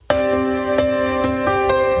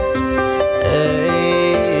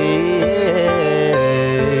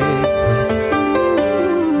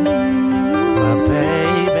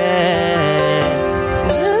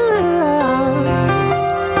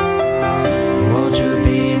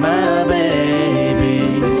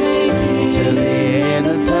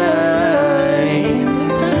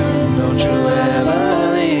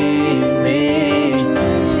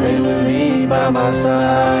my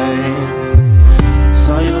side.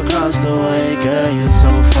 Saw you across the way, girl, you so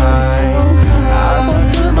fine. I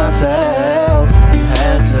thought to myself, you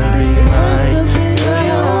had to be mine. Girl,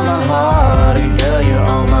 you're on my heart, and girl, you're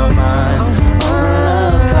on my mind. On the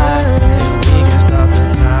love clock, and we can stop the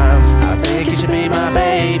time. I think you should be my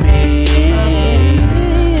baby.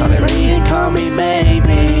 Call me Ray and call me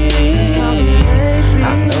maybe.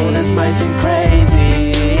 I know this might seem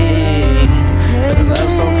crazy, but the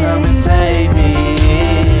love so come and save me.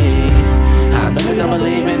 I know you don't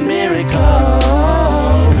believe in miracles.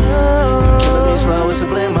 You're killing me slow and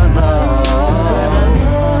subliminal.